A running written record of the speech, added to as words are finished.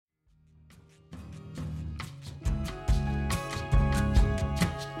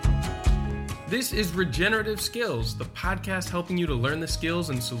This is Regenerative Skills, the podcast helping you to learn the skills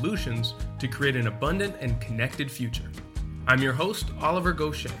and solutions to create an abundant and connected future. I'm your host, Oliver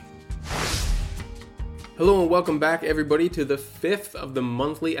Gaucher. Hello and welcome back, everybody, to the fifth of the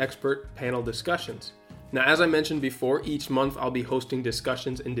monthly expert panel discussions. Now, as I mentioned before, each month I'll be hosting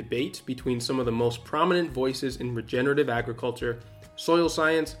discussions and debates between some of the most prominent voices in regenerative agriculture, soil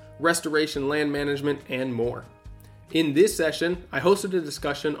science, restoration, land management, and more. In this session, I hosted a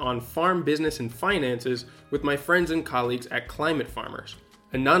discussion on farm business and finances with my friends and colleagues at Climate Farmers,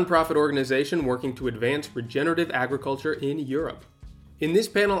 a nonprofit organization working to advance regenerative agriculture in Europe. In this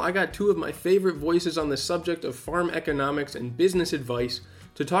panel, I got two of my favorite voices on the subject of farm economics and business advice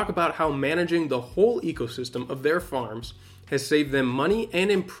to talk about how managing the whole ecosystem of their farms has saved them money and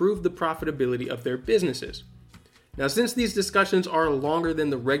improved the profitability of their businesses. Now, since these discussions are longer than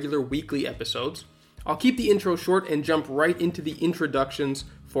the regular weekly episodes, I'll keep the intro short and jump right into the introductions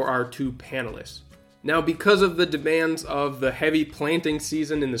for our two panelists. Now, because of the demands of the heavy planting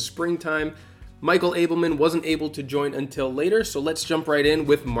season in the springtime, Michael Ableman wasn't able to join until later, so let's jump right in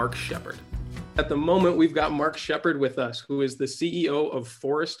with Mark Shepard. At the moment, we've got Mark Shepard with us, who is the CEO of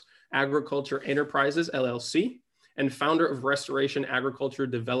Forest Agriculture Enterprises, LLC, and founder of Restoration Agriculture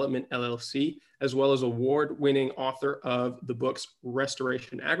Development, LLC, as well as award-winning author of the books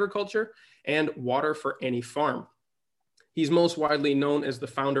Restoration Agriculture and Water for Any Farm. He's most widely known as the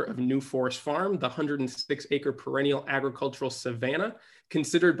founder of New Forest Farm, the 106-acre perennial agricultural savanna,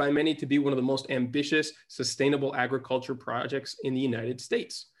 considered by many to be one of the most ambitious sustainable agriculture projects in the United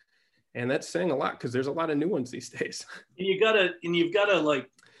States. And that's saying a lot because there's a lot of new ones these days. And you've got to like,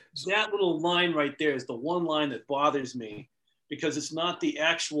 that little line right there is the one line that bothers me, because it's not the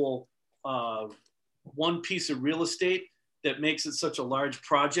actual one piece of real estate that makes it such a large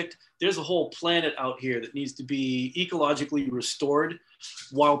project. There's a whole planet out here that needs to be ecologically restored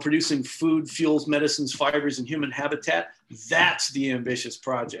while producing food, fuels, medicines, fibers, and human habitat. That's the ambitious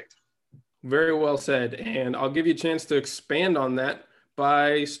project. Very well said. And I'll give you a chance to expand on that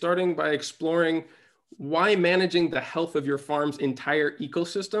by starting by exploring why managing the health of your farm's entire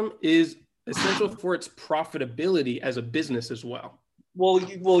ecosystem is essential for its profitability as a business as well. Well,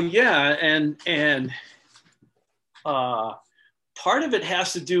 yeah, and part of it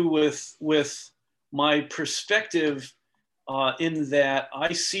has to do with my perspective in that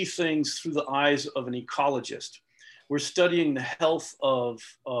I see things through the eyes of an ecologist. We're studying the health of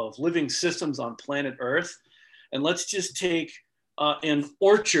living systems on planet Earth, and let's just take an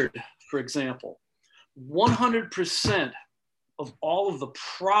orchard, for example. 100% of all of the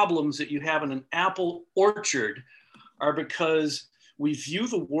problems that you have in an apple orchard are because we view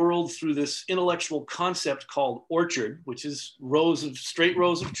the world through this intellectual concept called orchard, which is straight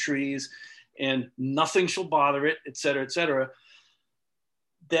rows of trees and nothing shall bother it, et cetera, et cetera.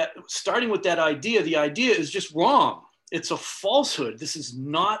 That starting with that idea, the idea is just wrong. It's a falsehood. This is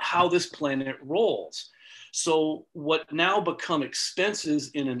not how this planet rolls. So what now become expenses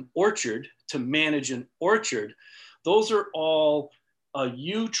in an orchard to manage an orchard, those are all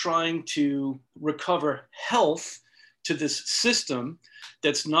you trying to recover health to this system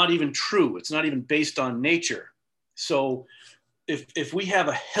that's not even true. It's not even based on nature. So if we have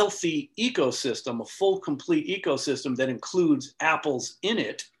a healthy ecosystem, a full, complete ecosystem that includes apples in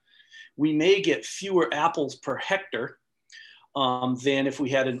it, we may get fewer apples per hectare than if we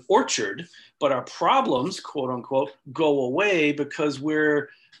had an orchard, but our problems, quote unquote, go away because we're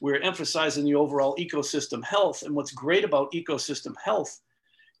emphasizing the overall ecosystem health. And what's great about ecosystem health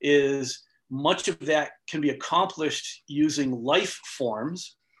is much of that can be accomplished using life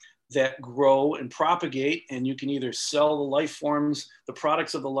forms that grow and propagate, and you can either sell the life forms, the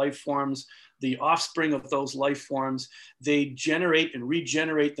products of the life forms, the offspring of those life forms. They generate and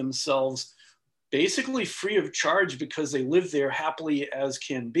regenerate themselves basically free of charge because they live there happily as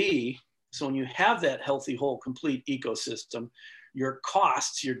can be. So when you have that healthy, whole, complete ecosystem, your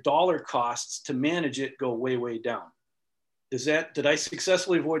costs, your dollar costs to manage it go way, way down. Did I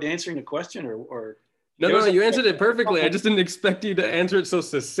successfully avoid answering the question or? No, you answered it perfectly. I just didn't expect you to answer it so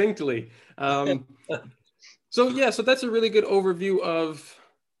succinctly. So that's a really good overview of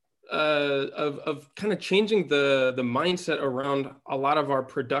kind of changing the mindset around a lot of our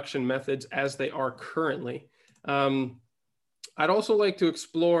production methods as they are currently. I'd also like to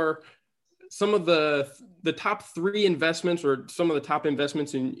explore some of the top three investments or some of the top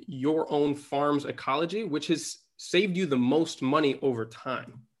investments in your own farm's ecology, which has saved you the most money over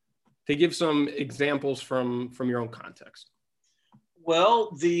time. To give some examples from your own context.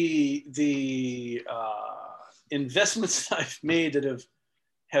 Well, the investments that I've made that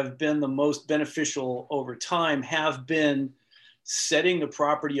have been the most beneficial over time have been setting the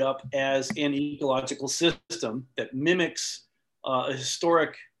property up as an ecological system that mimics a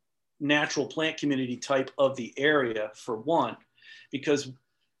historic natural plant community type of the area, for one, because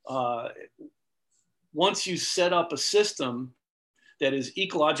once you set up a system that is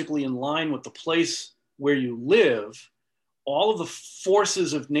ecologically in line with the place where you live, all of the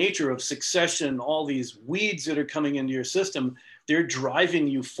forces of nature, of succession, all these weeds that are coming into your system, they're driving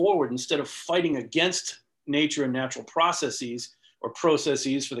you forward instead of fighting against nature and natural processes, or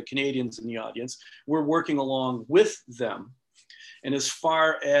processes for the Canadians in the audience. We're working along with them. And as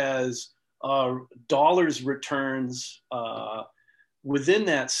far as dollars returns within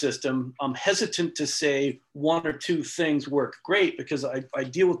that system, I'm hesitant to say one or two things work great, because I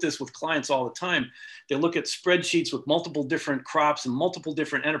deal with this with clients all the time. They look at spreadsheets with multiple different crops and multiple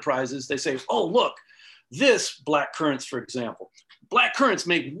different enterprises. They say, oh, look, this black currants, for example, black currants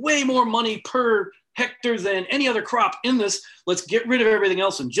make way more money per hectare than any other crop in this. Let's get rid of everything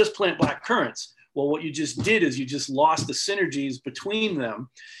else and just plant black currants. Well, what you just did is you just lost the synergies between them,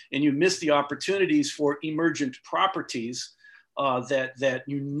 and you missed the opportunities for emergent properties that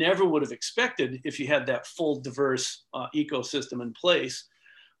you never would have expected if you had that full diverse ecosystem in place.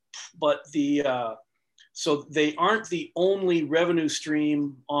 But so they aren't the only revenue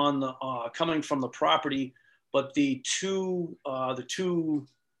stream on the coming from the property, but the two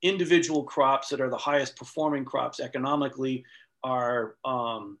individual crops that are the highest performing crops economically are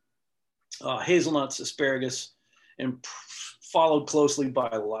hazelnuts, asparagus, and followed closely by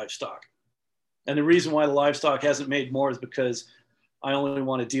the livestock. And the reason why the livestock hasn't made more is because I only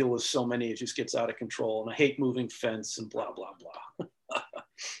want to deal with so many. It just gets out of control. And I hate moving fence and blah, blah, blah.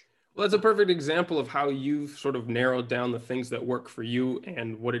 Well, that's a perfect example of how you've sort of narrowed down the things that work for you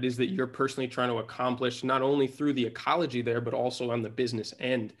and what it is that you're personally trying to accomplish, not only through the ecology there, but also on the business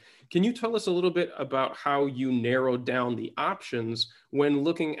end. Can you tell us a little bit about how you narrowed down the options when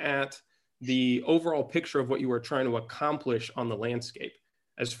looking at the overall picture of what you were trying to accomplish on the landscape,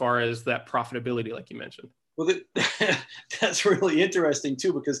 as far as that profitability, like you mentioned? Well, that's really interesting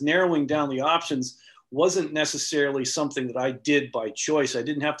too, because narrowing down the options wasn't necessarily something that I did by choice. I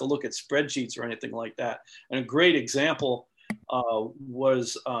didn't have to look at spreadsheets or anything like that. And a great example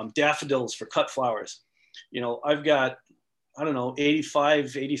was daffodils for cut flowers. You know, I've got, I don't know,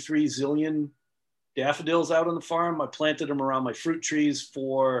 85, 83 zillion daffodils out on the farm. I planted them around my fruit trees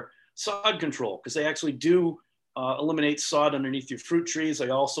for sod control, because they actually do eliminate sod underneath your fruit trees. They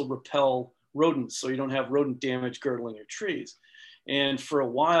also repel rodents, so you don't have rodent damage girdling your trees. And for a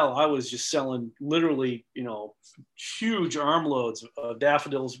while, I was just selling literally, you know, huge armloads of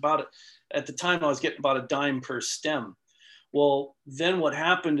daffodils. At the time, I was getting about $0.10 per stem. Well, then what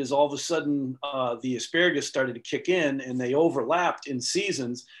happened is all of a sudden the asparagus started to kick in, and they overlapped in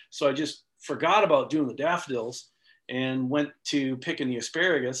seasons. So I just forgot about doing the daffodils and went to picking the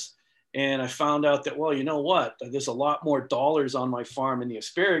asparagus. And I found out that, well, you know what? There's a lot more dollars on my farm in the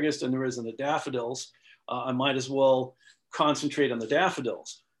asparagus than there is in the daffodils. I might as well concentrate on the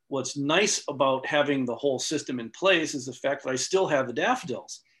daffodils. What's nice about having the whole system in place is the fact that I still have the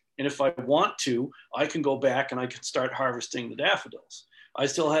daffodils. And if I want to, I can go back and I can start harvesting the daffodils. I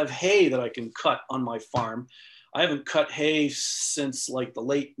still have hay that I can cut on my farm. I haven't cut hay since like the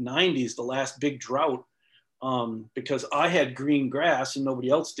late 90s, the last big drought. Because I had green grass and nobody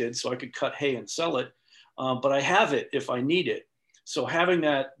else did, so I could cut hay and sell it. But I have it if I need it. So having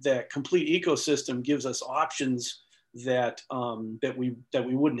that complete ecosystem gives us options that we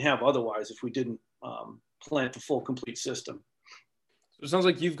wouldn't have otherwise if we didn't plant the full complete system. So it sounds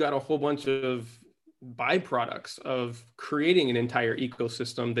like you've got a whole bunch of byproducts of creating an entire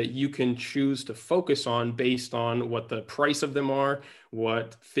ecosystem that you can choose to focus on based on what the price of them are,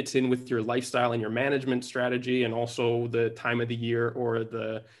 what fits in with your lifestyle and your management strategy, and also the time of the year or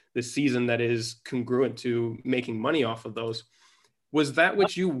the season that is congruent to making money off of those. Was that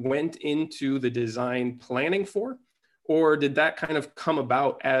what you went into the design planning for? Or did that kind of come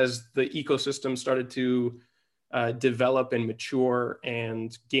about as the ecosystem started to develop and mature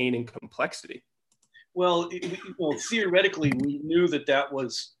and gain in complexity? Well, theoretically, we knew that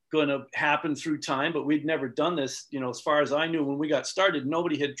was going to happen through time, but we'd never done this. You know, as far as I knew, when we got started,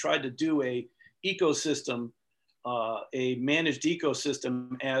 nobody had tried to do a ecosystem, a managed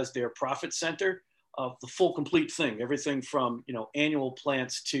ecosystem as their profit center of the full complete thing, everything from, you know, annual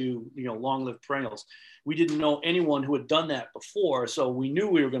plants to, you know, long-lived perennials. We didn't know anyone who had done that before, so we knew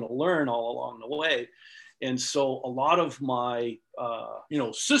we were going to learn all along the way. And so a lot of my,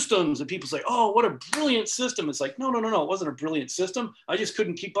 systems, and people say, oh, what a brilliant system. It's like, no, it wasn't a brilliant system. I just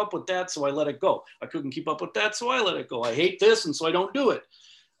couldn't keep up with that, so I let it go. I couldn't keep up with that, so I let it go. I hate this, and so I don't do it.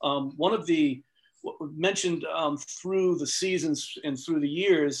 One of the mentioned through the seasons and through the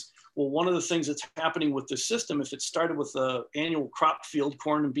years, well, one of the things that's happening with the system, if it started with the annual crop field,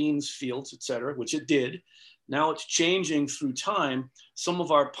 corn and beans fields, et cetera, which it did, now it's changing through time. Some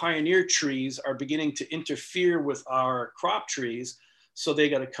of our pioneer trees are beginning to interfere with our crop trees, so they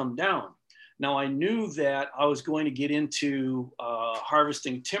got to come down. Now, I knew that I was going to get into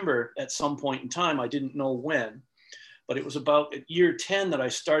harvesting timber at some point in time. I didn't know when, but it was about at year 10 that I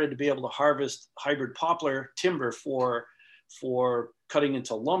started to be able to harvest hybrid poplar timber for cutting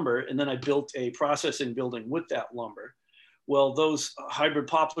into lumber. And then I built a processing building with that lumber. Well, those hybrid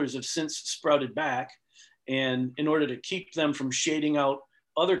poplars have since sprouted back. And in order to keep them from shading out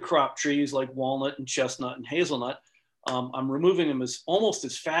other crop trees like walnut and chestnut and hazelnut, I'm removing them almost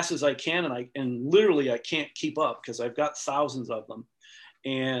as fast as I can. And literally I can't keep up because I've got thousands of them.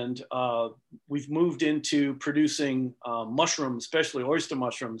 And we've moved into producing mushrooms, especially oyster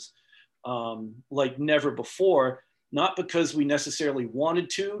mushrooms, like never before. Not because we necessarily wanted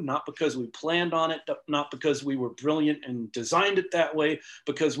to, not because we planned on it, not because we were brilliant and designed it that way,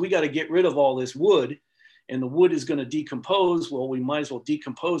 because we got to get rid of all this wood, and the wood is going to decompose. Well, we might as well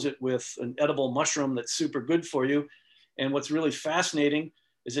decompose it with an edible mushroom that's super good for you. And what's really fascinating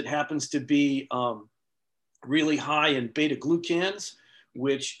is it happens to be really high in beta glucans,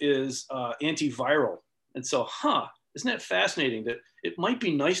 which is antiviral. And so, isn't that fascinating that it might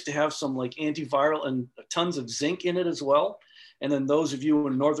be nice to have some like antiviral and tons of zinc in it as well. And then those of you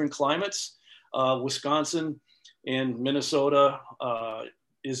in northern climates, Wisconsin and Minnesota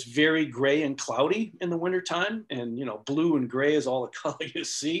is very gray and cloudy in the wintertime. And, you know, blue and gray is all the color you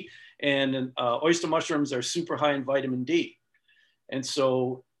see. And oyster mushrooms are super high in vitamin D. And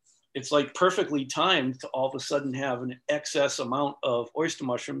so it's like perfectly timed to all of a sudden have an excess amount of oyster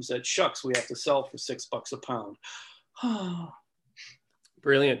mushrooms that shucks, we have to sell for $6 a pound.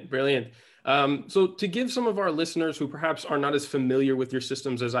 Brilliant, brilliant. So to give some of our listeners who perhaps are not as familiar with your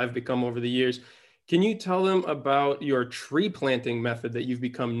systems as I've become over the years, can you tell them about your tree planting method that you've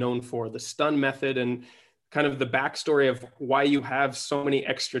become known for, the stun method, and kind of the backstory of why you have so many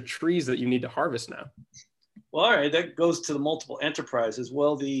extra trees that you need to harvest now? Well, all right, that goes to the multiple enterprises.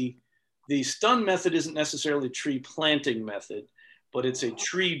 Well, the stun method isn't necessarily a tree planting method, but it's a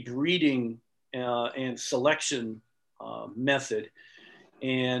tree breeding and selection method.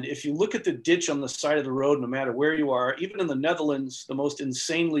 And if you look at the ditch on the side of the road, no matter where you are, even in the Netherlands, the most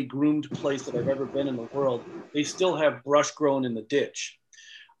insanely groomed place that I've ever been in the world, they still have brush grown in the ditch.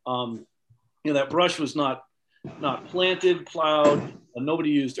 You know, that brush was not planted, plowed,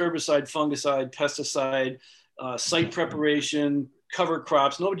 nobody used herbicide, fungicide, pesticide, site preparation, cover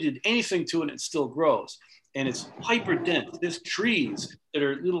crops. Nobody did anything to it, and it still grows. And it's hyper dense. There's trees that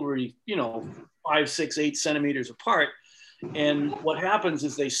are literally, 5, 6, 8 centimeters apart. And what happens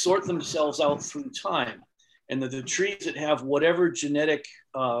is they sort themselves out through time. And the trees that have whatever genetic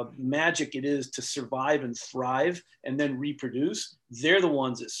magic it is to survive and thrive and then reproduce, they're the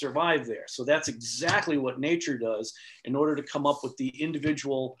ones that survive there. So that's exactly what nature does in order to come up with the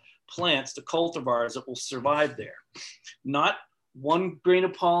individual plants, the cultivars that will survive there. Not one grain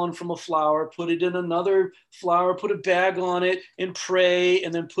of pollen from a flower, put it in another flower, put a bag on it and pray,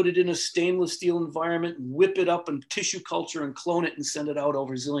 and then put it in a stainless steel environment, whip it up and tissue culture and clone it and send it out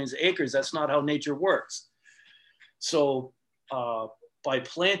over zillions of acres. That's not how nature works. So by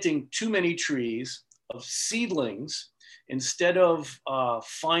planting too many trees of seedlings, instead of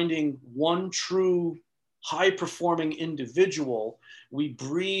finding one true high-performing individual, we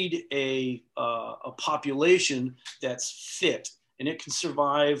breed a population that's fit, and it can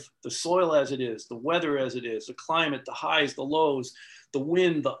survive the soil as it is, the weather as it is, the climate, the highs, the lows, the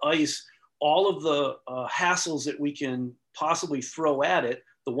wind, the ice, all of the hassles that we can possibly throw at it.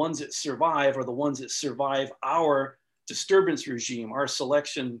 The ones that survive are the ones that survive our disturbance regime, our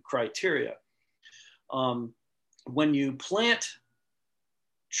selection criteria. When you plant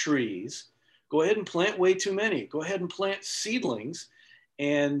trees, go ahead and plant way too many. Go ahead and plant seedlings,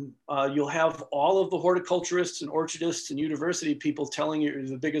 and you'll have all of the horticulturists and orchardists and university people telling you you're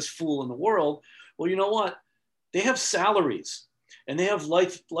the biggest fool in the world. Well, you know what? They have salaries, and they have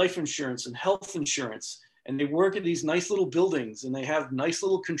life insurance and health insurance, and they work at these nice little buildings, and they have nice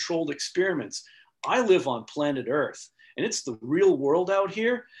little controlled experiments. I live on planet Earth, and it's the real world out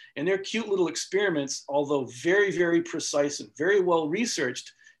here, and they're cute little experiments, although very, very precise and very well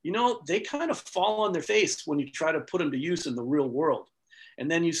researched. They kind of fall on their face when you try to put them to use in the real world. And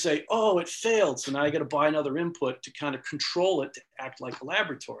then you say, oh, it failed. So now I got to buy another input to kind of control it to act like a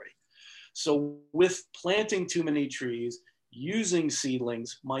laboratory. So with planting too many trees, using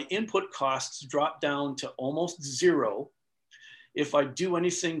seedlings, my input costs drop down to almost zero. If I do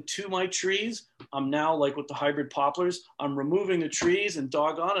anything to my trees, I'm now, like with the hybrid poplars, I'm removing the trees, and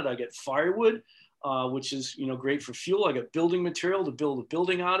doggone it, I get firewood, which is, you know, great for fuel. I get building material to build a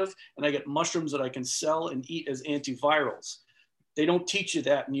building out of, and I get mushrooms that I can sell and eat as antivirals. They don't teach you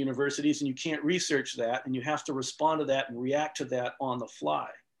that in universities, and you can't research that, and you have to respond to that and react to that on the fly.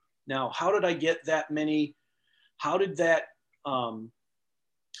 Now, how did I get that many? How did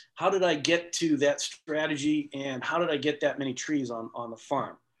I get to that strategy, and how did I get that many trees on the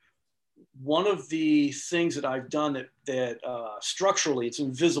farm? One of the things that I've done that structurally, it's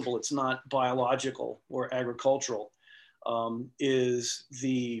invisible, it's not biological or agricultural, is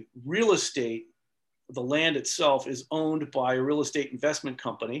the real estate. The land itself is owned by a real estate investment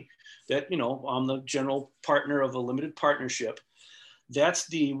company that, you know, I'm the general partner of a limited partnership. That's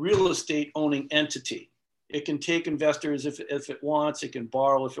the real estate owning entity. It can take investors if it wants, it can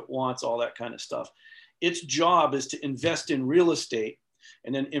borrow if it wants, all that kind of stuff. Its job is to invest in real estate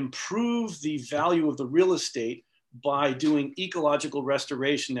and then improve the value of the real estate by doing ecological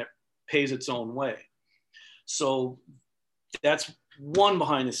restoration that pays its own way. So that's one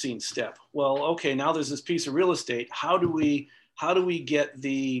behind the scenes step. Well, okay, now there's this piece of real estate. How do we get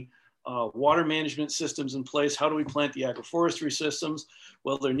the water management systems in place? How do we plant the agroforestry systems?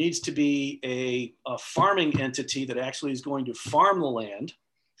 Well, there needs to be a farming entity that actually is going to farm the land.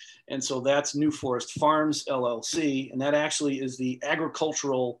 And so that's New Forest Farms, LLC. And that actually is the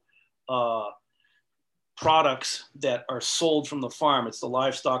agricultural products that are sold from the farm. It's the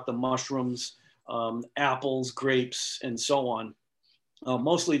livestock, the mushrooms, apples, grapes, and so on.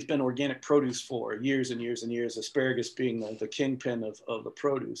 Mostly it's been organic produce for years and years and years, asparagus being the kingpin of the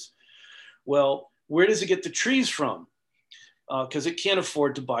produce. Well, where does it get the trees from? Because it can't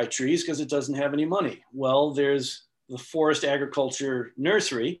afford to buy trees because it doesn't have any money. Well, there's the Forest Agriculture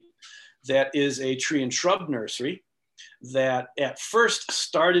Nursery that is a tree and shrub nursery that at first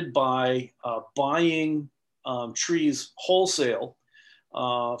started by buying trees wholesale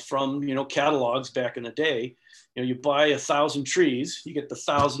from, you know, catalogs back in the day. You know, you buy 1,000 trees, you get the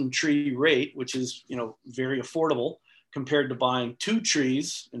 1,000 tree rate, which is, you know, very affordable compared to buying 2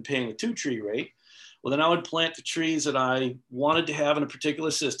 trees and paying the 2 tree rate. Well, then I would plant the trees that I wanted to have in a particular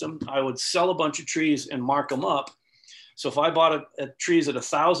system. I would sell a bunch of trees and mark them up. So if I bought a trees at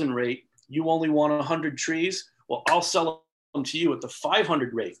 1,000 rate, you only want 100 trees. Well, I'll sell them to you at the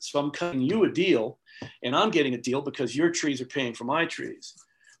 500 rate. So I'm cutting you a deal, and I'm getting a deal because your trees are paying for my trees.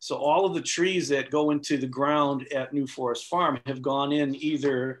 So all of the trees that go into the ground at New Forest Farm have gone in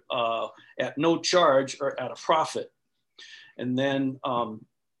either at no charge or at a profit. And then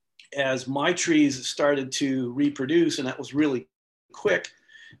as my trees started to reproduce, and that was really quick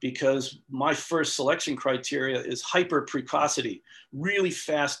because my first selection criteria is hyper precocity, really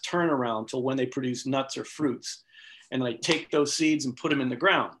fast turnaround till when they produce nuts or fruits. And I take those seeds and put them in the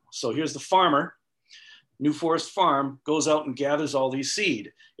ground. So here's the farmer. New Forest Farm goes out and gathers all these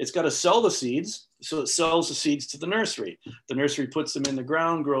seed. It's got to sell the seeds, so it sells the seeds to the nursery. The nursery puts them in the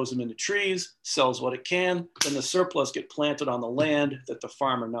ground, grows them into trees, sells what it can. Then the surplus get planted on the land that the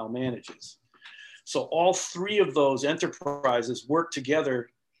farmer now manages. So all 3 of those enterprises work together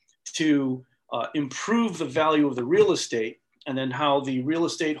to improve the value of the real estate, and then how the real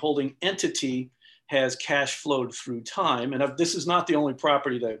estate holding entity has cash flowed through time. And this is not the only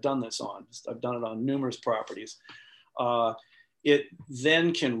property that I've done this on. I've done it on numerous properties. It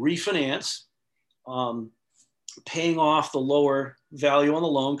then can refinance, paying off the lower value on the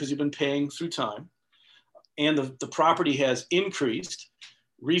loan because you've been paying through time. And the property has increased,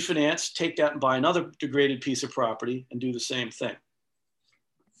 refinance, take that and buy another degraded piece of property and do the same thing.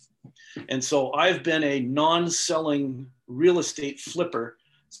 And so I've been a non-selling real estate flipper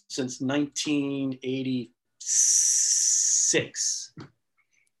since 1986.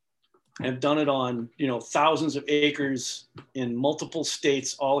 I've done it on, you know, thousands of acres in multiple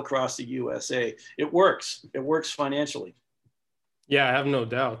states all across the USA. It works. It works financially. Yeah, I have no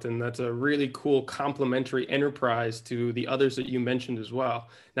doubt. And that's a really cool complementary enterprise to the others that you mentioned as well.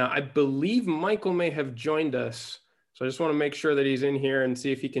 Now, I believe Michael may have joined us. So I just want to make sure that he's in here and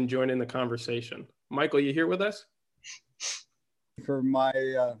see if he can join in the conversation. Michael, you here with us? For my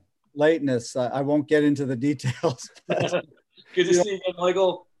lateness, I won't get into the details. Good to see you,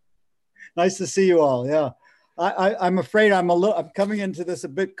 Michael. Nice to see you all. Yeah, I'm afraid I'm coming into this a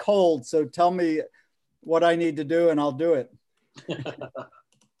bit cold. So tell me what I need to do, and I'll do it.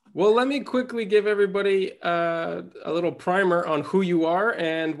 Well, let me quickly give everybody a little primer on who you are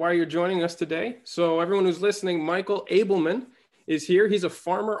and why you're joining us today. So everyone who's listening, Michael Ableman is here. He's a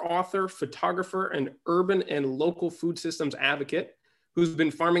farmer, author, photographer, and urban and local food systems advocate who's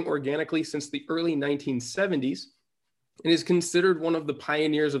been farming organically since the early 1970s. and is considered one of the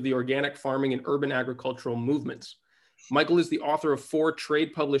pioneers of the organic farming and urban agricultural movements. Michael is the author of 4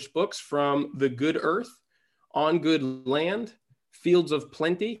 trade published books, from The Good Earth, On Good Land, Fields of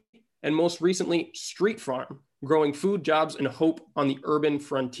Plenty, and most recently, Street Farm, Growing Food, Jobs, and Hope on the Urban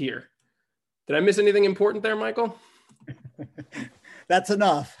Frontier. Did I miss anything important there, Michael? That's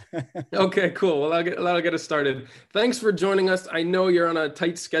enough. Okay, cool. Well, that'll get us started. Thanks for joining us. I know you're on a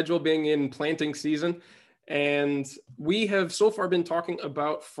tight schedule being in planting season, and we have so far been talking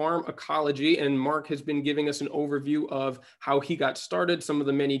about farm ecology, and Mark has been giving us an overview of how he got started, some of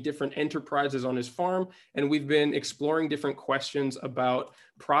the many different enterprises on his farm, and we've been exploring different questions about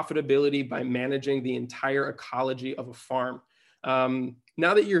profitability by managing the entire ecology of a farm.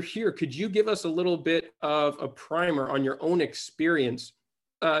 Now that you're here, could you give us a little bit of a primer on your own experience?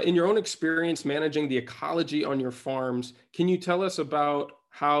 In your own experience managing the ecology on your farms, can you tell us about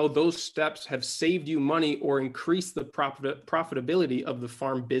how those steps have saved you money or increased the profitability of the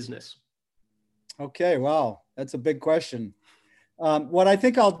farm business? Okay, wow, that's a big question. What I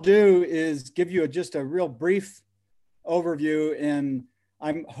think I'll do is give you just a real brief overview, and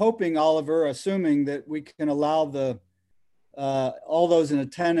I'm hoping, Oliver, assuming that we can allow all those in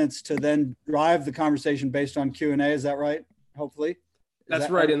attendance to then drive the conversation based on Q&A. Is that right? Hopefully. That's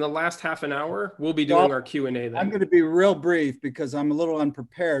right. In the last half an hour, we'll be doing our Q&A then. I'm going to be real brief because I'm a little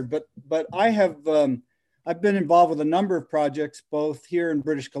unprepared, but I have, I've been involved with a number of projects, both here in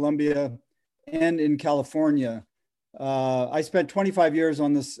British Columbia and in California. I spent 25 years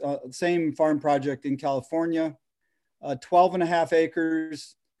on this same farm project in California, 12 and a half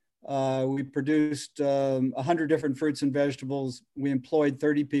acres. We produced 100 different fruits and vegetables. We employed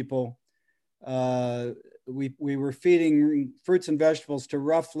 30 people. We were feeding fruits and vegetables to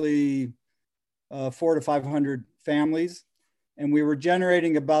roughly 400 to 500 families. And we were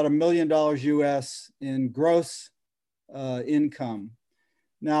generating about $1 million US in gross income.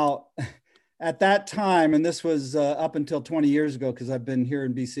 Now, at that time, and this was up until 20 years ago, because I've been here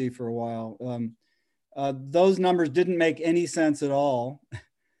in BC for a while, those numbers didn't make any sense at all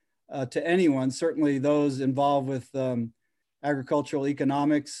to anyone, certainly those involved with agricultural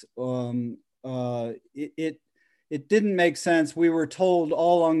economics. It didn't make sense. We were told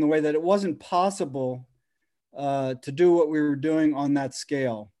all along the way that it wasn't possible to do what we were doing on that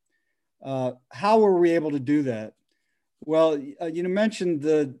scale. How were we able to do that? Well, you mentioned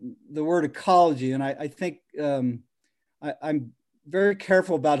the word ecology, and I think I'm very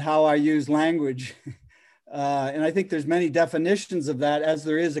careful about how I use language. And I think there's many definitions of that, as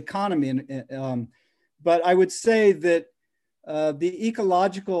there is economy. But I would say that the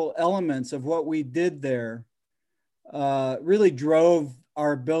ecological elements of what we did there really drove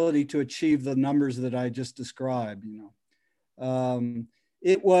our ability to achieve the numbers that I just described.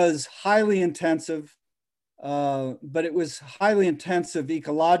 It was highly intensive, but it was highly intensive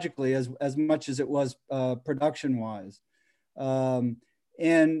ecologically as much as it was production-wise.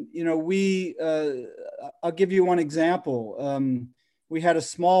 And I'll give you one example. We had a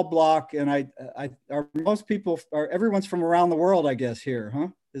small block, and most people everyone's from around the world, I guess, here, huh?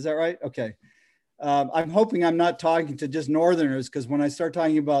 Is that right? Okay. I'm hoping I'm not talking to just Northerners, because when I start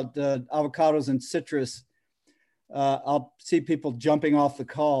talking about avocados and citrus, I'll see people jumping off the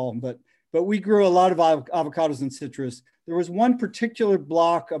call. But we grew a lot of avocados and citrus. There was one particular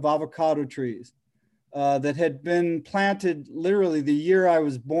block of avocado trees that had been planted literally the year I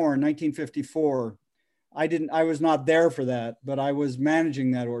was born, 1954. I was not there for that, but I was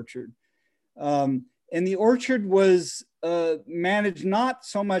managing that orchard. And the orchard was managed not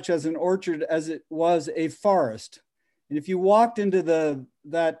so much as an orchard as it was a forest. And if you walked into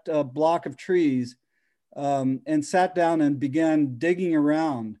that block of trees and sat down and began digging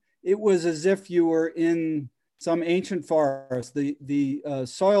around, it was as if you were in some ancient forest. The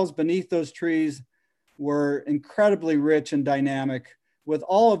soils beneath those trees were incredibly rich and dynamic, with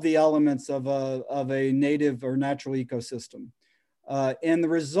all of the elements of a native or natural ecosystem. And the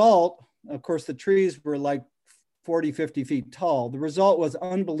result, of course, the trees were like 40, 50 feet tall. The result was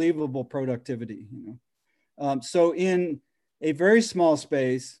unbelievable productivity. So in a very small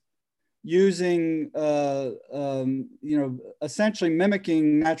space, using, essentially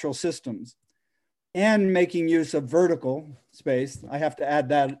mimicking natural systems and making use of vertical space, I have to add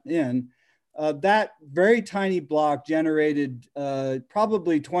that in, that very tiny block generated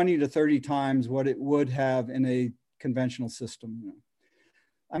probably 20 to 30 times what it would have in a conventional system.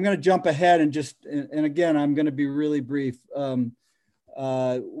 I'm going to jump ahead and again, I'm going to be really brief.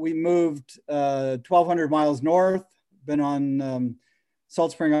 We moved 1,200 miles north, been on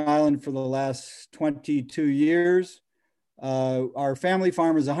Salt Spring Island for the last 22 years. Our family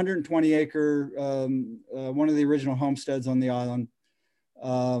farm is 120 acre, one of the original homesteads on the island.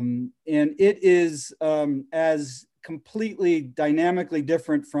 And it is as completely dynamically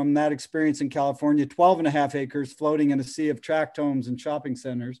different from that experience in California, 12.5 acres floating in a sea of tract homes and shopping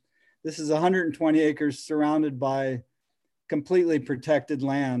centers. This is 120 acres surrounded by completely protected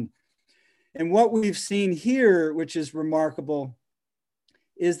land. And what we've seen here, which is remarkable,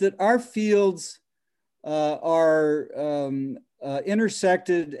 is that our fields are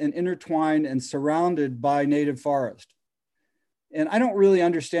intersected and intertwined and surrounded by native forest. And I don't really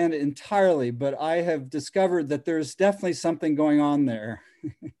understand it entirely, but I have discovered that there's definitely something going on there.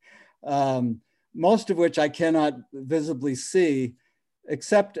 Most of which I cannot visibly see,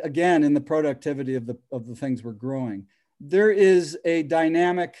 except again in the productivity of the things we're growing. There is a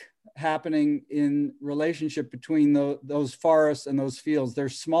dynamic happening in relationship between those forests and those fields. They're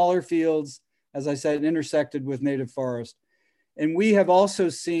smaller fields, as I said, intersected with native forest. And we have also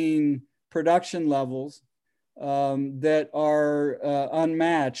seen production levels that are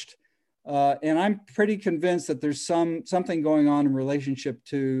unmatched. And I'm pretty convinced that there's something going on in relationship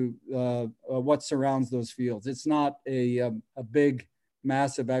to what surrounds those fields. It's not a big,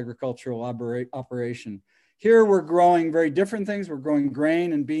 massive agricultural operation. Here we're growing very different things. We're growing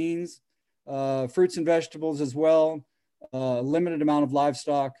grain and beans, fruits and vegetables as well, limited amount of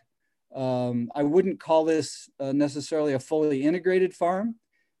livestock. I wouldn't call this necessarily a fully integrated farm,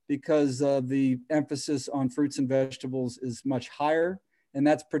 because the emphasis on fruits and vegetables is much higher, and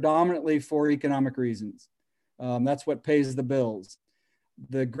that's predominantly for economic reasons. That's what pays the bills.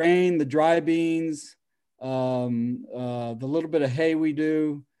 The grain, the dry beans, the little bit of hay we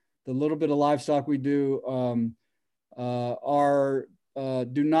do, the little bit of livestock we do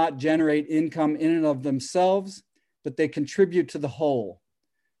do not generate income in and of themselves, but they contribute to the whole,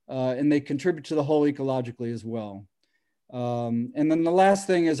 and they contribute to the whole ecologically as well. And then the last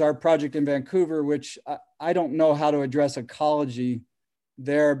thing is our project in Vancouver, which I don't know how to address ecology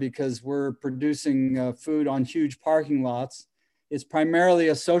there, because we're producing food on huge parking lots. It's primarily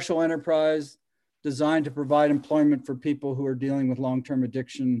a social enterprise designed to provide employment for people who are dealing with long-term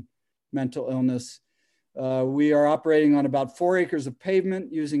addiction, mental illness. We are operating on about 4 acres of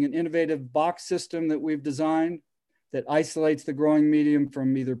pavement using an innovative box system that we've designed that isolates the growing medium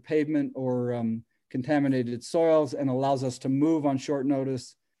from either pavement or contaminated soils and allows us to move on short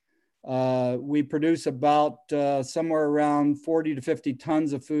notice. We produce about somewhere around 40 to 50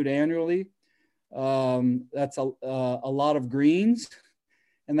 tons of food annually. That's a lot of greens.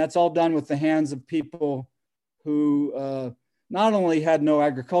 And that's all done with the hands of people who not only had no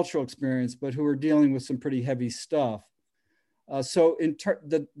agricultural experience, but who were dealing with some pretty heavy stuff. So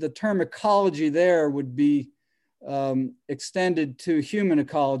the term ecology there would be extended to human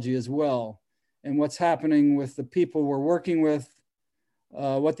ecology as well. And what's happening with the people we're working with,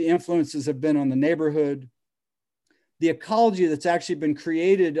 what the influences have been on the neighborhood, the ecology that's actually been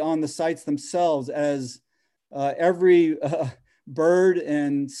created on the sites themselves, as every bird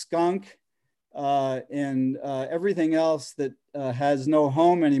and skunk and everything else that has no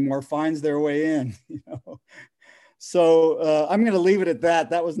home anymore finds their way in. You know? So I'm going to leave it at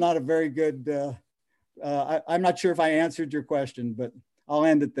that. That was not a very good, I'm not sure if I answered your question, but I'll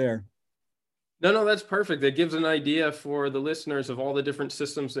end it there. No, that's perfect. It gives an idea for the listeners of all the different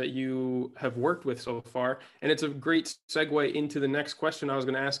systems that you have worked with so far. And it's a great segue into the next question I was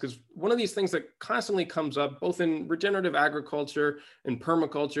going to ask, is one of these things that constantly comes up, both in regenerative agriculture and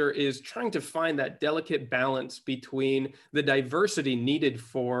permaculture, is trying to find that delicate balance between the diversity needed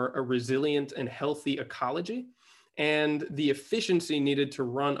for a resilient and healthy ecology and the efficiency needed to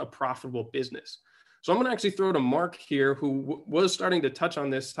run a profitable business. So I'm going to actually throw to Mark here, who was starting to touch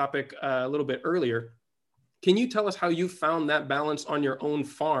on this topic a little bit earlier. Can you tell us how you found that balance on your own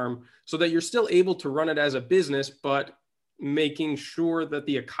farm so that you're still able to run it as a business, but making sure that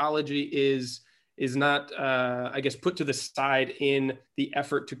the ecology is not, I guess, put to the side in the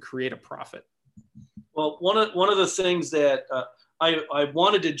effort to create a profit? Well, one of the things that I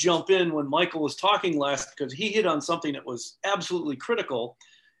wanted to jump in when Michael was talking last, because he hit on something that was absolutely critical,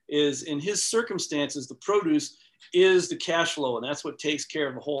 is in his circumstances, the produce is the cash flow, and that's what takes care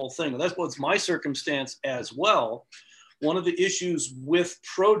of the whole thing. And that's what's my circumstance as well. One of the issues with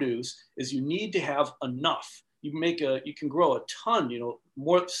produce is you need to have enough. You can grow a ton,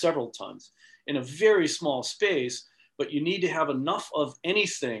 several tons in a very small space, but you need to have enough of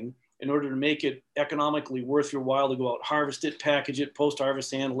anything in order to make it economically worth your while to go out, harvest it, package it,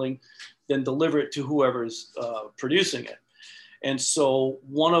 post-harvest handling, then deliver it to whoever's producing it. And so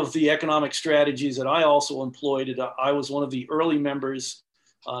one of the economic strategies that I also employed, I was one of the early members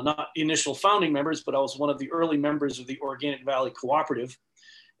not the initial founding members, but I was one of the early members of the Organic Valley Cooperative.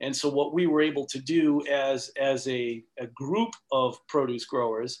 And so what we were able to do as a group of produce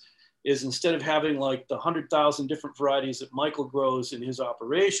growers is, instead of having like the 100,000 different varieties that Michael grows in his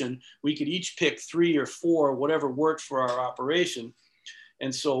operation, we could each pick 3 or 4, whatever worked for our operation.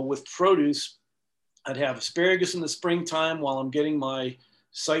 And so with produce, I'd have asparagus in the springtime while I'm getting my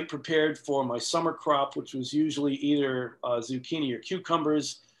site prepared for my summer crop, which was usually either zucchini or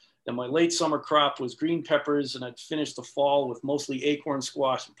cucumbers. Then my late summer crop was green peppers, and I'd finish the fall with mostly acorn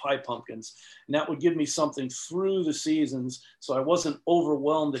squash and pie pumpkins. And that would give me something through the seasons, so I wasn't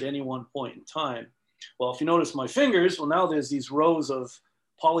overwhelmed at any one point in time. Well, if you notice my fingers, well, now there's these rows of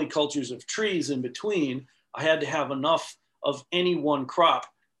polycultures of trees in between. I had to have enough of any one crop.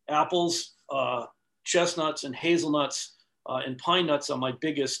 Apples, chestnuts, and hazelnuts, and pine nuts are my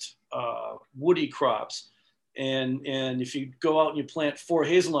biggest woody crops. And if you go out and you plant 4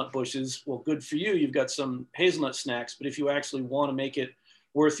 hazelnut bushes, well, good for you. You've got some hazelnut snacks. But if you actually want to make it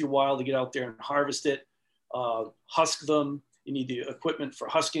worth your while to get out there and harvest it, husk them, you need the equipment for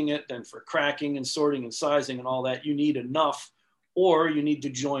husking it, then for cracking and sorting and sizing and all that, you need enough, or you need to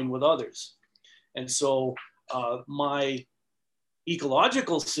join with others. And so my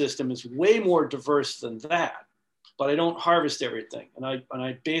ecological system is way more diverse than that, but I don't harvest everything. And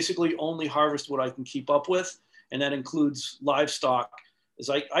I basically only harvest what I can keep up with. And that includes livestock. Is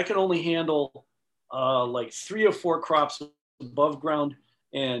I can only handle like 3 or 4 crops above ground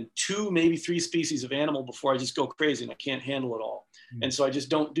and 2, maybe 3 species of animal before I just go crazy and I can't handle it all. Mm-hmm. And so I just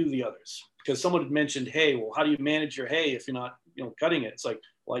don't do the others. Because someone had mentioned hay. Well, how do you manage your hay if you're not, cutting it? It's like,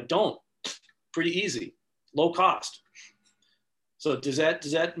 well, I don't. Pretty easy, low cost. So does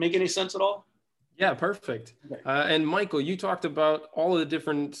that make any sense at all? Yeah, perfect. Okay. And Michael, you talked about all of the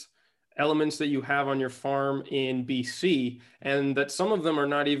different elements that you have on your farm in BC, and that some of them are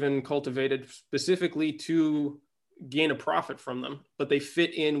not even cultivated specifically to gain a profit from them, but they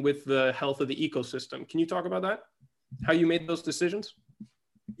fit in with the health of the ecosystem. Can you talk about that? How you made those decisions?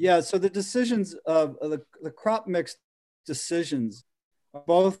 Yeah, so the decisions of the crop mix decisions are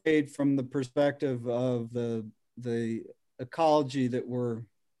both made from the perspective of the ecology that we're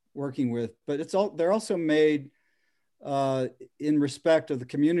working with, but they're also made in respect of the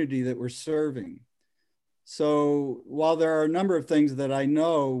community that we're serving. So while there are a number of things that I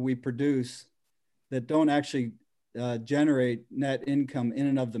know we produce that don't actually generate net income in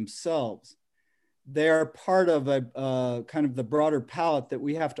and of themselves, they are part of a kind of the broader palette that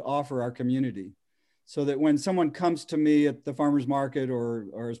we have to offer our community. So that when someone comes to me at the farmer's market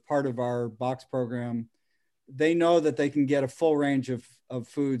or as part of our box program, they know that they can get a full range of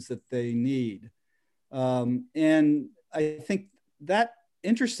foods that they need. And I think that,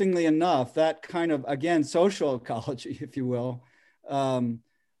 interestingly enough, that kind of, again, social ecology, if you will, and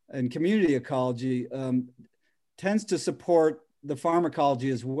community ecology tends to support the farm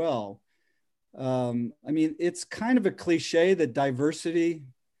ecology as well. I mean, it's kind of a cliche that diversity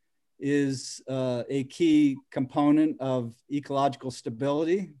is a key component of ecological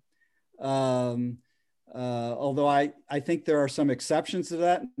stability. Although I think there are some exceptions to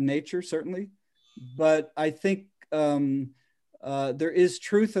that in nature, certainly. But I think there is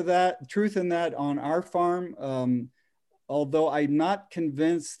truth in that on our farm. Although I'm not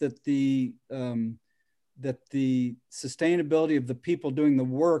convinced that the sustainability of the people doing the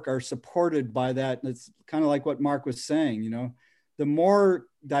work are supported by that. And it's kind of like what Mark was saying, the more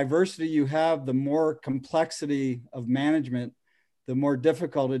diversity you have, the more complexity of management, the more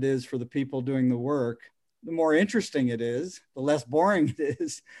difficult it is for the people doing the work. The more interesting it is, the less boring it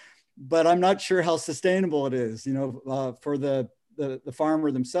is, but I'm not sure how sustainable it is, for the farmer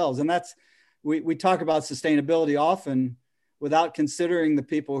themselves. And that's, we talk about sustainability often without considering the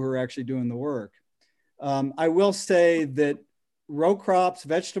people who are actually doing the work. I will say that row crops,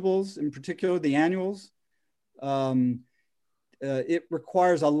 vegetables, in particular, the annuals, it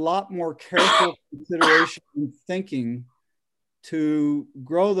requires a lot more careful consideration and thinking to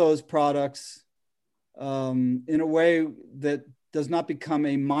grow those products in a way that does not become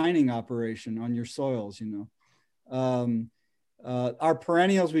a mining operation on your soils, Our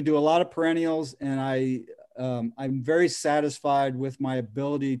perennials, we do a lot of perennials, and I'm very satisfied with my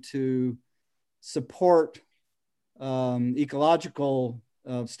ability to support ecological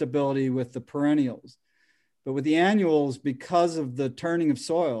stability with the perennials. But with the annuals, because of the turning of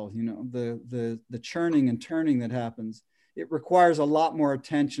soil, the churning and turning that happens, it requires a lot more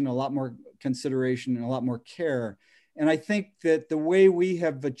attention, a lot more consideration, and a lot more care. And I think that the way we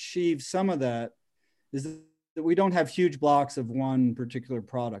have achieved some of that is that we don't have huge blocks of one particular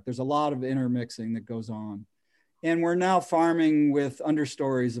product. There's a lot of intermixing that goes on. And we're now farming with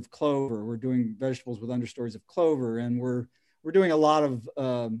understories of clover. We're doing vegetables with understories of clover, and we're doing a lot of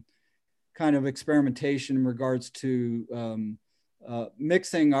kind of experimentation in regards to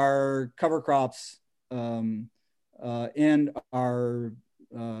mixing our cover crops and our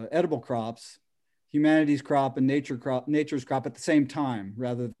edible crops, humanities crop and nature's crop at the same time,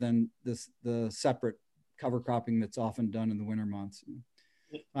 rather than the separate cover cropping that's often done in the winter months.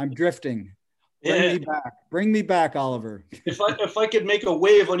 I'm drifting. Bring me back, Oliver. If I could make a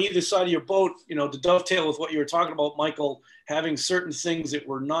wave on either side of your boat, to dovetail with what you were talking about, Michael, having certain things that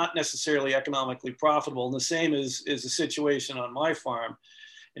were not necessarily economically profitable, and the same is the situation on my farm.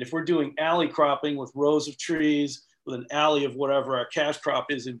 And if we're doing alley cropping with rows of trees, with an alley of whatever our cash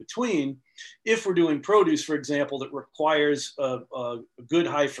crop is in between, if we're doing produce, for example, that requires a good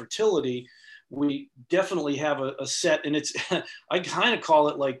high fertility, we definitely have a set, and it's, I kind of call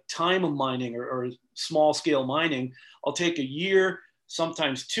it like time mining or small scale mining. I'll take a year,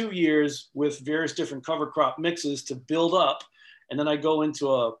 sometimes 2 years with various different cover crop mixes to build up. And then I go into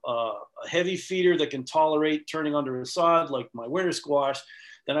a heavy feeder that can tolerate turning under a sod, like my winter squash.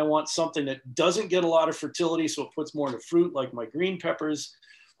 Then I want something that doesn't get a lot of fertility, so it puts more into fruit, like my green peppers.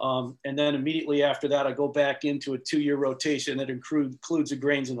 And then immediately after that, I go back into a 2-year rotation that includes the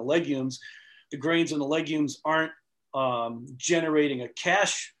grains and the legumes. The grains and the legumes aren't generating a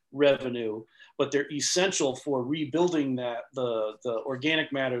cash revenue, but they're essential for rebuilding the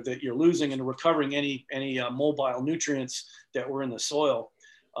organic matter that you're losing and recovering any mobile nutrients that were in the soil.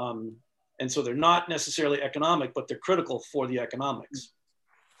 And so they're not necessarily economic, but they're critical for the economics.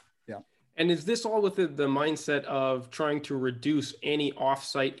 Yeah. And is this all with the mindset of trying to reduce any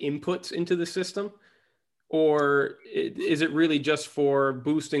offsite inputs into the system? Or is it really just for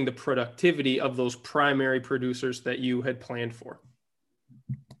boosting the productivity of those primary producers that you had planned for?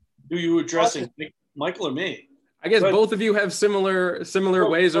 Who are you addressing, Michael or me? I guess both of you have similar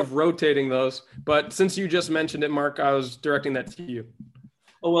ways of rotating those, but since you just mentioned it, Mark, I was directing that to you.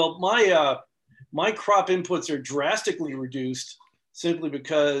 Oh, well, my crop inputs are drastically reduced simply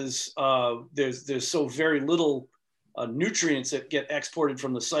because there's so very little nutrients that get exported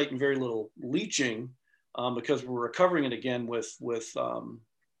from the site and very little leaching. Because we're recovering it again with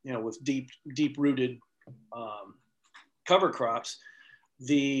deep rooted cover crops.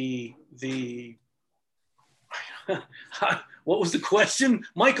 The what was the question,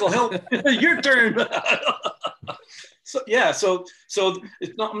 Michael? Help! Your turn. So it's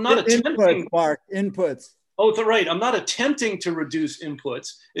not, I'm not attempting. Mark, inputs. Oh, right. I'm not attempting to reduce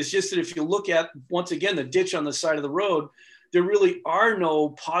inputs. It's just that if you look at, once again, the ditch on the side of the road, there really are no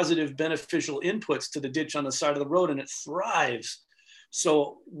positive beneficial inputs to the ditch on the side of the road, and it thrives.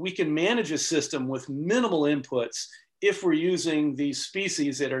 So we can manage a system with minimal inputs if we're using these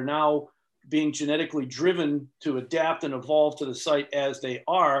species that are now being genetically driven to adapt and evolve to the site as they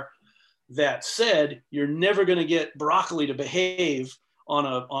are. That said, you're never going to get broccoli to behave on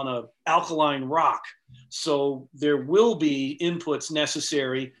a alkaline rock. So there will be inputs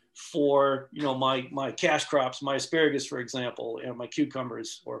necessary for my cash crops, my asparagus, for example, my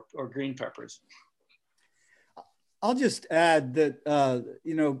cucumbers or green peppers. I'll just add that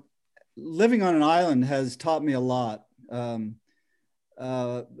living on an island has taught me a lot.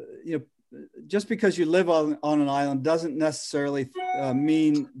 Just because you live on an island doesn't necessarily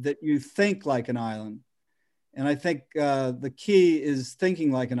mean that you think like an island. And I think the key is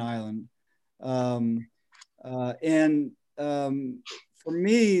thinking like an island. For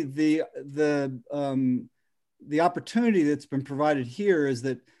me, the opportunity that's been provided here is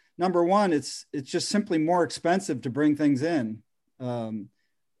that, number one, it's just simply more expensive to bring things in, a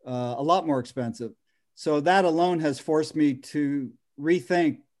lot more expensive. So that alone has forced me to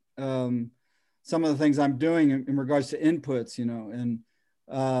rethink some of the things I'm doing in regards to inputs,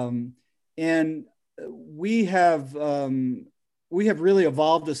 and we have really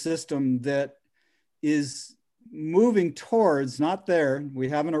evolved a system that is moving towards, not there, we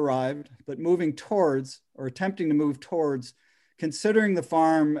haven't arrived, but moving towards, or attempting to move towards, considering the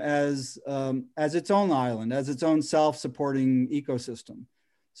farm as its own island, as its own self-supporting ecosystem,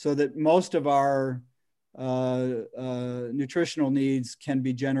 so that most of our nutritional needs can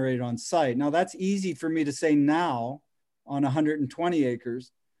be generated on site. Now, that's easy for me to say now on 120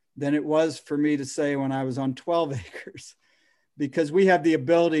 acres than it was for me to say when I was on 12 acres. Because we have the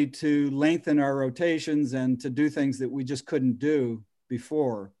ability to lengthen our rotations and to do things that we just couldn't do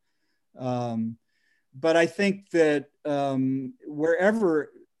before. But I think that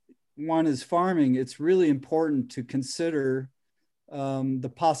wherever one is farming, it's really important to consider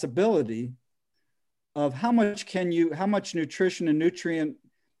the possibility of how much nutrition and nutrient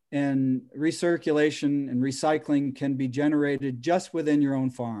and recirculation and recycling can be generated just within your own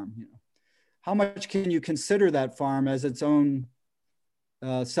farm. You know, how much can you consider that farm as its own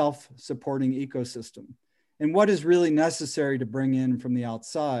self-supporting ecosystem? And what is really necessary to bring in from the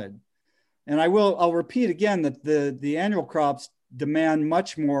outside? And I'll repeat again that the annual crops demand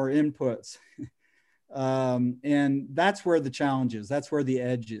much more inputs. And that's where the challenge is. That's where the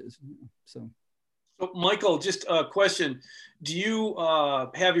edge is. So Michael, just a question. Do you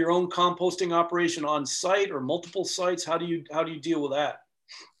have your own composting operation on site or multiple sites? How do you deal with that?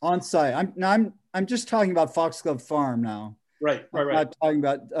 On site. I'm just talking about Foxglove Farm now. Right. I'm not talking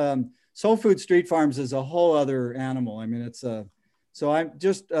about Soul Food Street Farms is a whole other animal. I mean, it's so I'm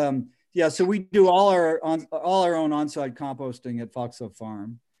just yeah. So we do all our own on-site composting at Foxglove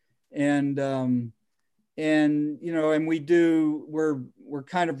Farm, and you know, and we're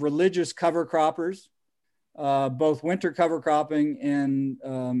kind of religious cover croppers, both winter cover cropping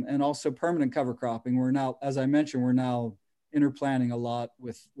and also permanent cover cropping. We're now, as I mentioned, we're now interplanting a lot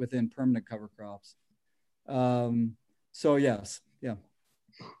within permanent cover crops. So yes, yeah.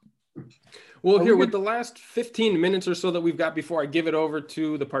 Well, here with the last 15 minutes or so that we've got before I give it over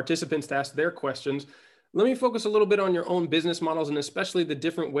to the participants to ask their questions, let me focus a little bit on your own business models and especially the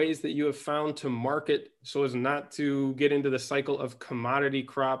different ways that you have found to market so as not to get into the cycle of commodity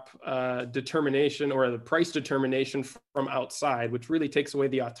crop determination or the price determination from outside, which really takes away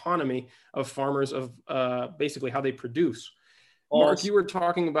the autonomy of farmers of basically how they produce. Mark, you were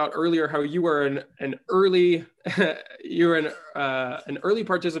talking about earlier how you were an early an early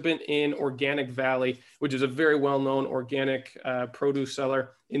participant in Organic Valley, which is a very well-known organic produce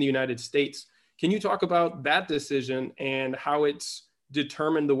seller in the United States. Can you talk about that decision and how it's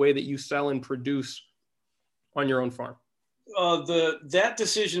determined the way that you sell and produce on your own farm? That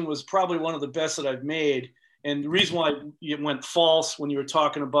decision was probably one of the best that I've made. And the reason why it went false when you were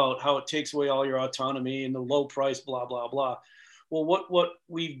talking about how it takes away all your autonomy and the low price, blah, blah, blah. Well, what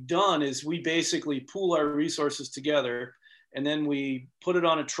we've done is we basically pool our resources together and then we put it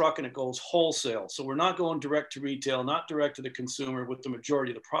on a truck and it goes wholesale. So we're not going direct to retail, not direct to the consumer with the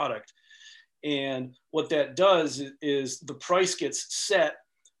majority of the product. And what that does is the price gets set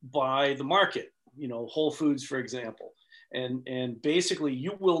by the market, you know, Whole Foods, for example. And basically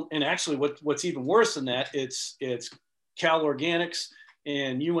you will, and actually what's even worse than that, it's Cal Organics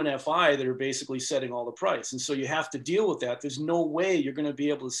and UNFI that are basically setting all the price. And so you have to deal with that. There's no way you're going to be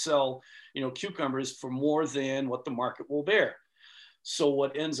able to sell, you know, cucumbers for more than what the market will bear. So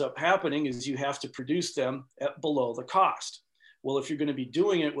what ends up happening is you have to produce them at below the cost. Well, if you're going to be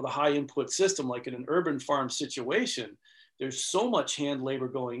doing it with a high input system, like in an urban farm situation, there's so much hand labor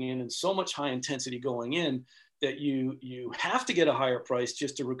going in and so much high intensity going in that you have to get a higher price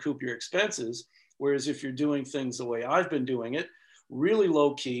just to recoup your expenses. Whereas if you're doing things the way I've been doing it, really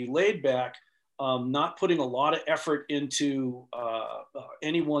low key, laid back, not putting a lot of effort into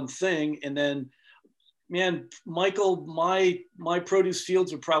any one thing. And then, man, Michael, my produce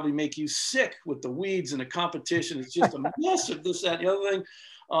fields would probably make you sick with the weeds and the competition. It's just a mess of this, that, and the other thing.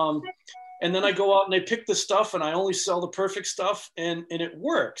 And then I go out and I pick the stuff and I only sell the perfect stuff. And it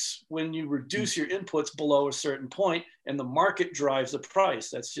works when you reduce your inputs below a certain point and the market drives the price.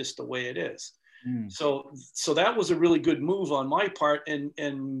 That's just the way it is. So that was a really good move on my part. And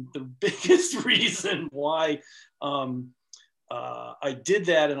the biggest reason why I did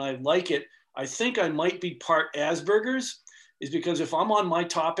that and I like it, I think I might be part Asperger's, is because if I'm on my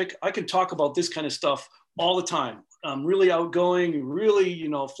topic, I can talk about this kind of stuff all the time. I'm really outgoing, really, you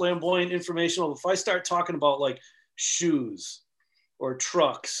know, flamboyant, informational. If I start talking about like shoes or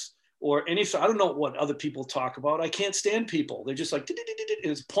trucks or anything, I don't know what other people talk about. I can't stand people. They're just like,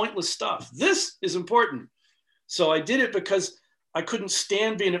 it's pointless stuff. This is important. So I did it because I couldn't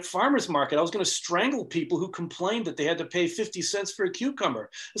stand being at farmer's market. I was going to strangle people who complained that they had to pay 50 cents for a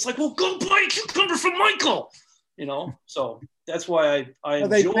cucumber. It's like, well, go buy a cucumber from Michael, you know? So that's why I well,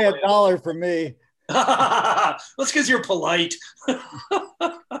 they pay $1 for me. That's because you're polite. So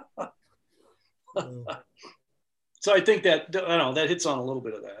I think that, I don't know, that hits on a little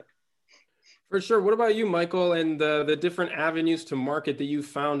bit of that. For sure. What about you, Michael, and the different avenues to market that you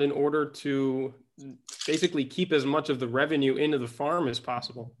found in order to basically keep as much of the revenue into the farm as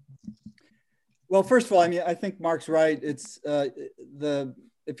possible? Well, first of all, I mean, I think Mark's right. It's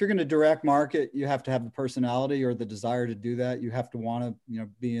if you're going to direct market, you have to have the personality or the desire to do that. You have to want to, you know,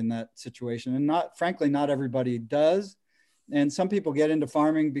 be in that situation, and frankly, not everybody does. And some people get into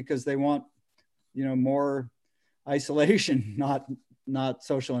farming because they want, you know, more isolation, not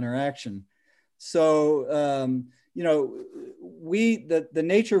social interaction. So, you know, the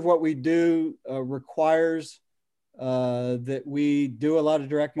nature of what we do requires that we do a lot of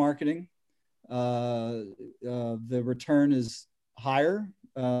direct marketing. The return is higher.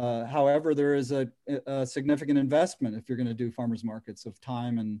 However, there is a significant investment if you're going to do farmers markets of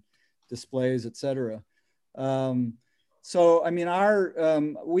time and displays, et cetera. So, I mean,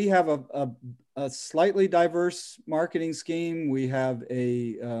 we have a slightly diverse marketing scheme. We have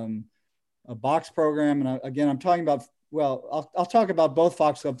a box program. And again, I'm talking about, well, I'll talk about both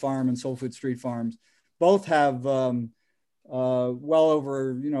Fox Club Farm and Soul Food Street Farms. Both have well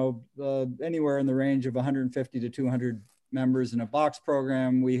over, anywhere in the range of 150 to 200 members in a box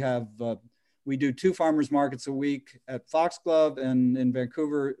program. We do 2 farmers markets a week at Foxglove, and in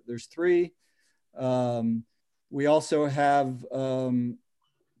Vancouver, there's 3. We also have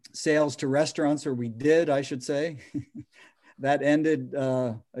sales to restaurants, or we did, I should say. That ended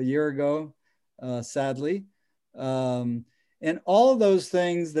a year ago, sadly. And all of those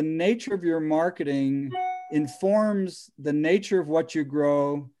things, the nature of your marketing informs the nature of what you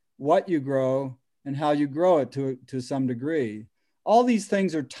grow, and how you grow it to some degree. All these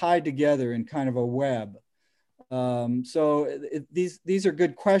things are tied together in kind of a web. These are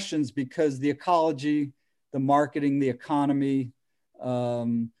good questions because the ecology, the marketing, the economy,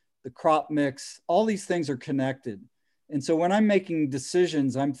 the crop mix, all these things are connected. And so when I'm making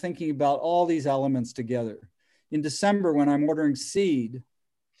decisions, I'm thinking about all these elements together. In December, when I'm ordering seed,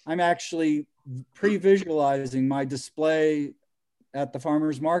 I'm actually pre-visualizing my display at the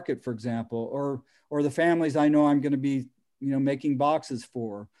farmer's market, for example, or the families I know I'm going to be, making boxes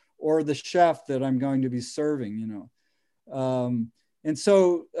for, or the chef that I'm going to be serving, And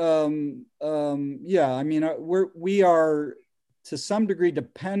so, yeah, I mean, we are to some degree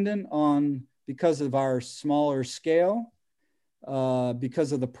dependent on, because of our smaller scale,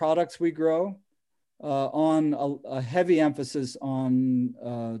 because of the products we grow, on a heavy emphasis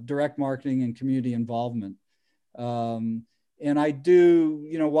on direct marketing and community involvement. And I do,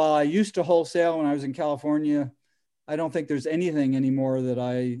 while I used to wholesale when I was in California, I don't think there's anything anymore that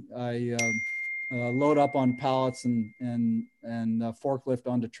I load up on pallets and forklift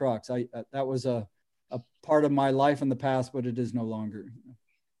onto trucks. That was a part of my life in the past, but it is no longer.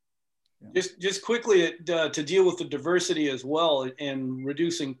 Yeah. Just quickly to deal with the diversity as well and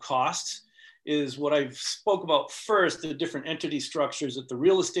reducing costs is what I spoke about first, the different entity structures, that the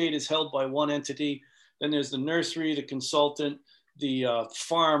real estate is held by one entity. Then there's the nursery, the consultant, the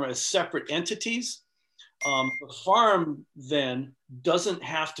farm as separate entities. The farm then doesn't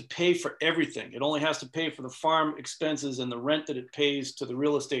have to pay for everything. It only has to pay for the farm expenses and the rent that it pays to the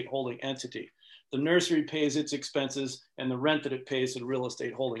real estate holding entity. The nursery pays its expenses and the rent that it pays to the real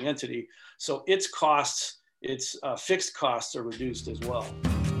estate holding entity. So its costs, its fixed costs are reduced as well.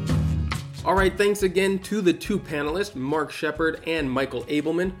 All right, thanks again to the 2 panelists, Mark Shepard and Michael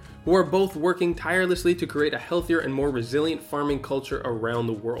Ableman, who are both working tirelessly to create a healthier and more resilient farming culture around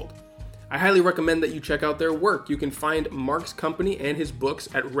the world. I highly recommend that you check out their work. You can find Mark's company and his books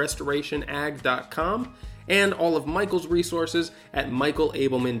at restorationag.com and all of Michael's resources at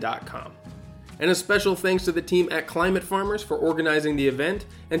michaelableman.com. And a special thanks to the team at Climate Farmers for organizing the event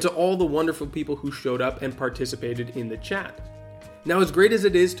and to all the wonderful people who showed up and participated in the chat. Now, as great as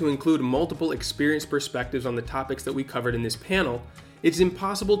it is to include multiple experienced perspectives on the topics that we covered in this panel, it's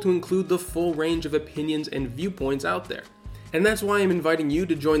impossible to include the full range of opinions and viewpoints out there. And that's why I'm inviting you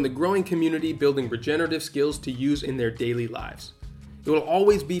to join the growing community building regenerative skills to use in their daily lives. It will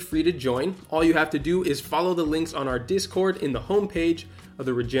always be free to join. All you have to do is follow the links on our Discord in the homepage of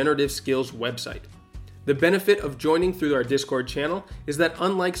the Regenerative Skills website. The benefit of joining through our Discord channel is that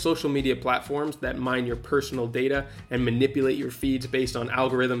unlike social media platforms that mine your personal data and manipulate your feeds based on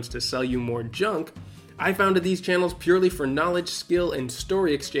algorithms to sell you more junk, I founded these channels purely for knowledge, skill, and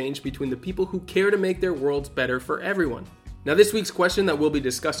story exchange between the people who care to make their worlds better for everyone. Now, this week's question that we'll be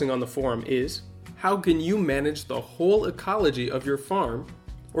discussing on the forum is, how can you manage the whole ecology of your farm,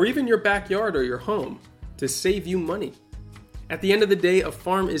 or even your backyard or your home, to save you money? At the end of the day, a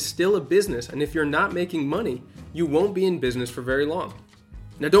farm is still a business, and if you're not making money, you won't be in business for very long.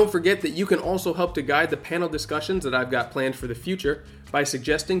 Now, don't forget that you can also help to guide the panel discussions that I've got planned for the future by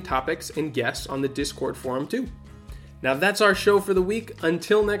suggesting topics and guests on the Discord forum too. Now, that's our show for the week.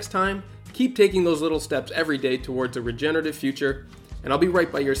 Until next time, keep taking those little steps every day towards a regenerative future, and I'll be right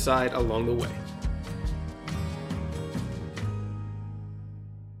by your side along the way.